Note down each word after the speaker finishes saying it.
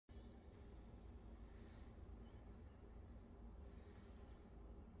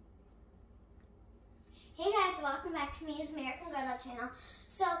welcome back to Mia's American Girl Doll channel.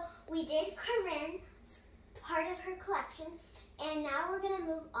 So we did Corinne's part of her collection, and now we're going to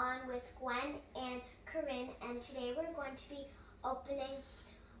move on with Gwen and Corinne, and today we're going to be opening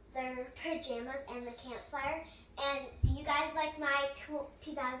their pajamas and the campfire. And do you guys like my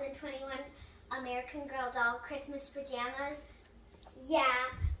 2021 American Girl Doll Christmas pajamas? Yeah,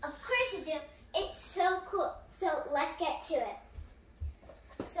 of course you do. It's so cool. So let's get to it.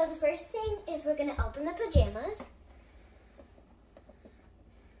 So the first thing is we're going to open the pajamas.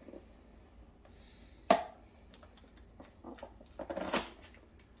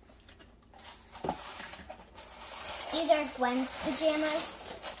 These are Gwen's pajamas.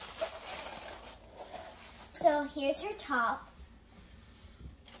 So here's her top.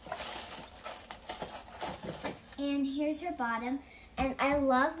 And here's her bottom. And I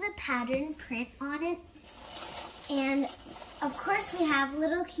love the pattern print on it. And of course we have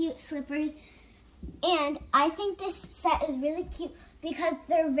little cute slippers. And I think this set is really cute because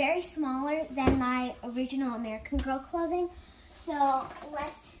they're very smaller than my original American Girl clothing. So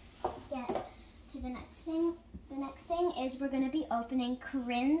let's get to the next thing. The next thing is we're going to be opening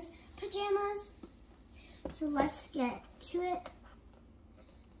Corinne's pajamas. So let's get to it.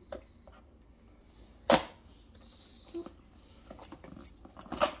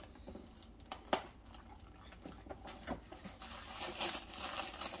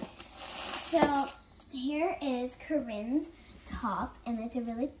 So here is Corinne's top, and it's a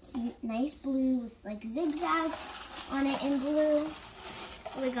really cute, nice blue with like zigzags on it in blue.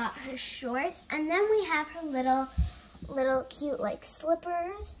 We got her shorts, and then we have her little cute like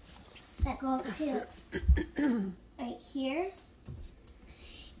slippers that go up to right here.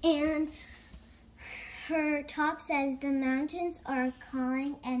 And her top says, "The mountains are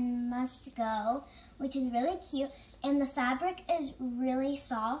calling and must go," which is really cute. And the fabric is really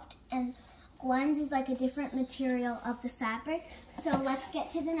soft, and Gwen's is like a different material of the fabric. So let's get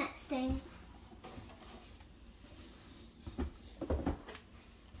to the next thing.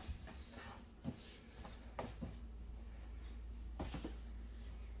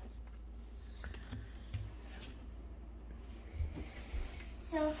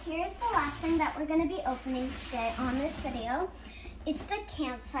 So here's the last thing that we're going to be opening today on this video. It's the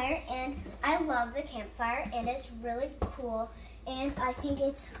campfire, and I love the campfire, and it's really cool. And I think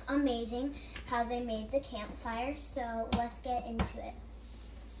it's amazing how they made the campfire. So let's get into it.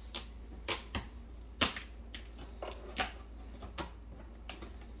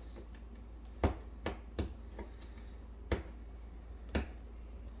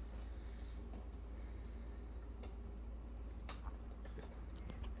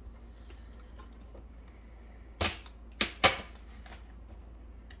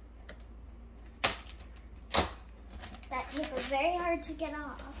 That tape was very hard to get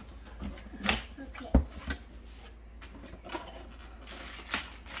off. Okay.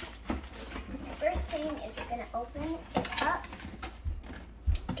 The first thing is we're going to open it up.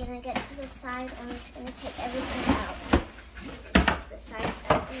 Gonna get to the side, and we're just going to take everything out. Take the sides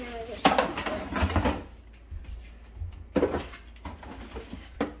out, and then we're just going to put it.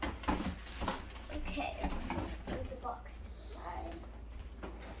 Okay, let's move the box to the side.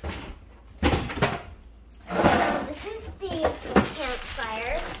 This is the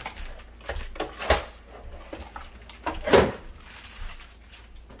campfire.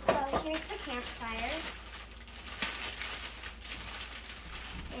 So here's the campfire.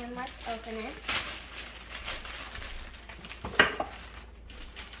 And let's open it.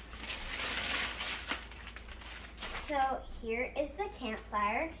 So here is the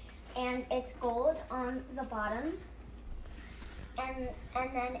campfire, and it's gold on the bottom. And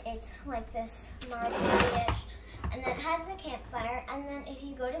then it's like this marble-ish. And then it has the campfire, and then if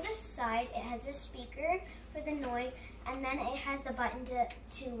you go to the side, it has a speaker for the noise, and then it has the button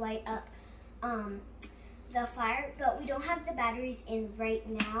to light up the fire. But we don't have the batteries in right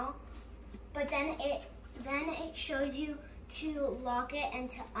now. But then it shows you to lock it and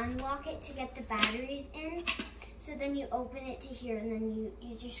to unlock it to get the batteries in. So then you open it to here, and then you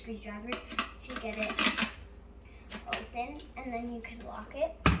use your screwdriver to get it open, and then you can lock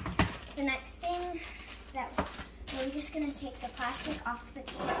it. The next thing that we're just gonna take the plastic off the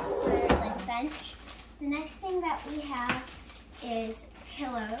campfire like bench. The next thing that we have is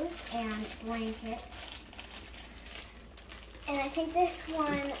pillows and blankets. And I think this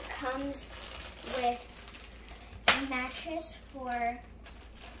one comes with a mattress for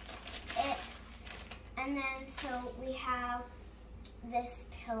it. And then so we have this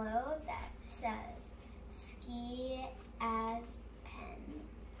pillow that says "Ski as Pen"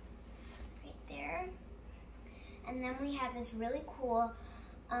 right there. And then we have this really cool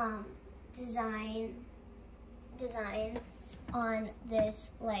design design on this,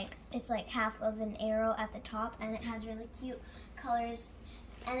 like, it's like half of an arrow at the top, and it has really cute colors,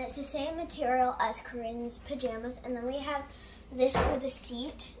 and it's the same material as Corinne's pajamas. And then we have this for the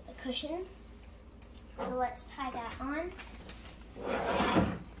seat, the cushion. So let's tie that on.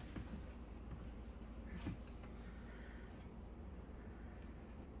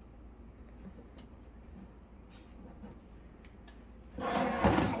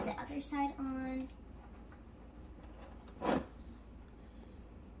 Let's tie the other side on.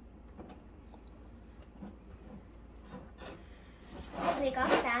 So we got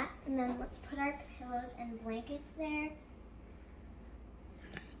that, and then let's put our pillows and blankets there.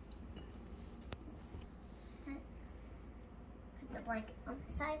 Put the blanket on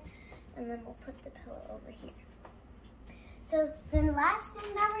the side, and then we'll put the pillow over here. So the last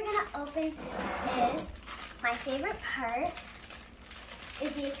thing that we're gonna open is my favorite part,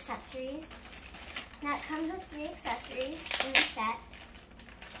 is the accessories. Now it comes with 3 accessories in the set.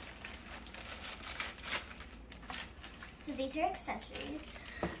 So these are accessories.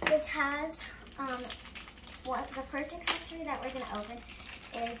 This has, the first accessory that we're gonna open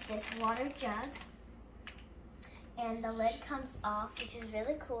is this water jug. And the lid comes off, which is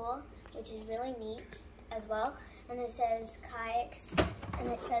really cool, which is really neat as well. And it says kayaks, and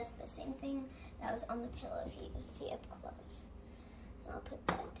it says the same thing that was on the pillow if you see up close. And I'll put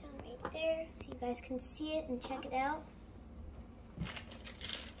that down right there so you guys can see it and check it out.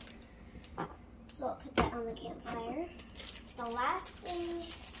 So I'll put that on the campfire. The last thing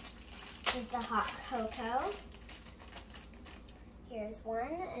is the hot cocoa. Here's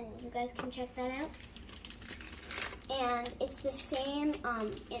one, and you guys can check that out. And it's the same,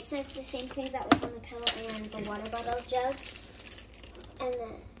 it says the same thing that was on the pillow and the water bottle jug. And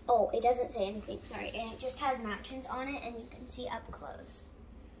then, oh, it doesn't say anything, sorry. It just has matchings on it, and you can see up close.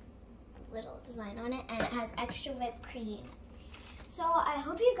 Little design on it, and it has extra whipped cream. So I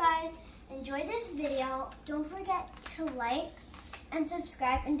hope you guys enjoyed this video. Don't forget to like and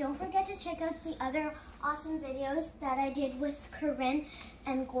subscribe, and don't forget to check out the other awesome videos that I did with Corinne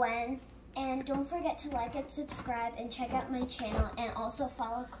and Gwen. And don't forget to like and subscribe and check out my channel, and also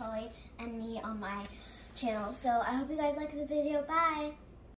follow Chloe and me on my channel. So I hope you guys like the video. Bye!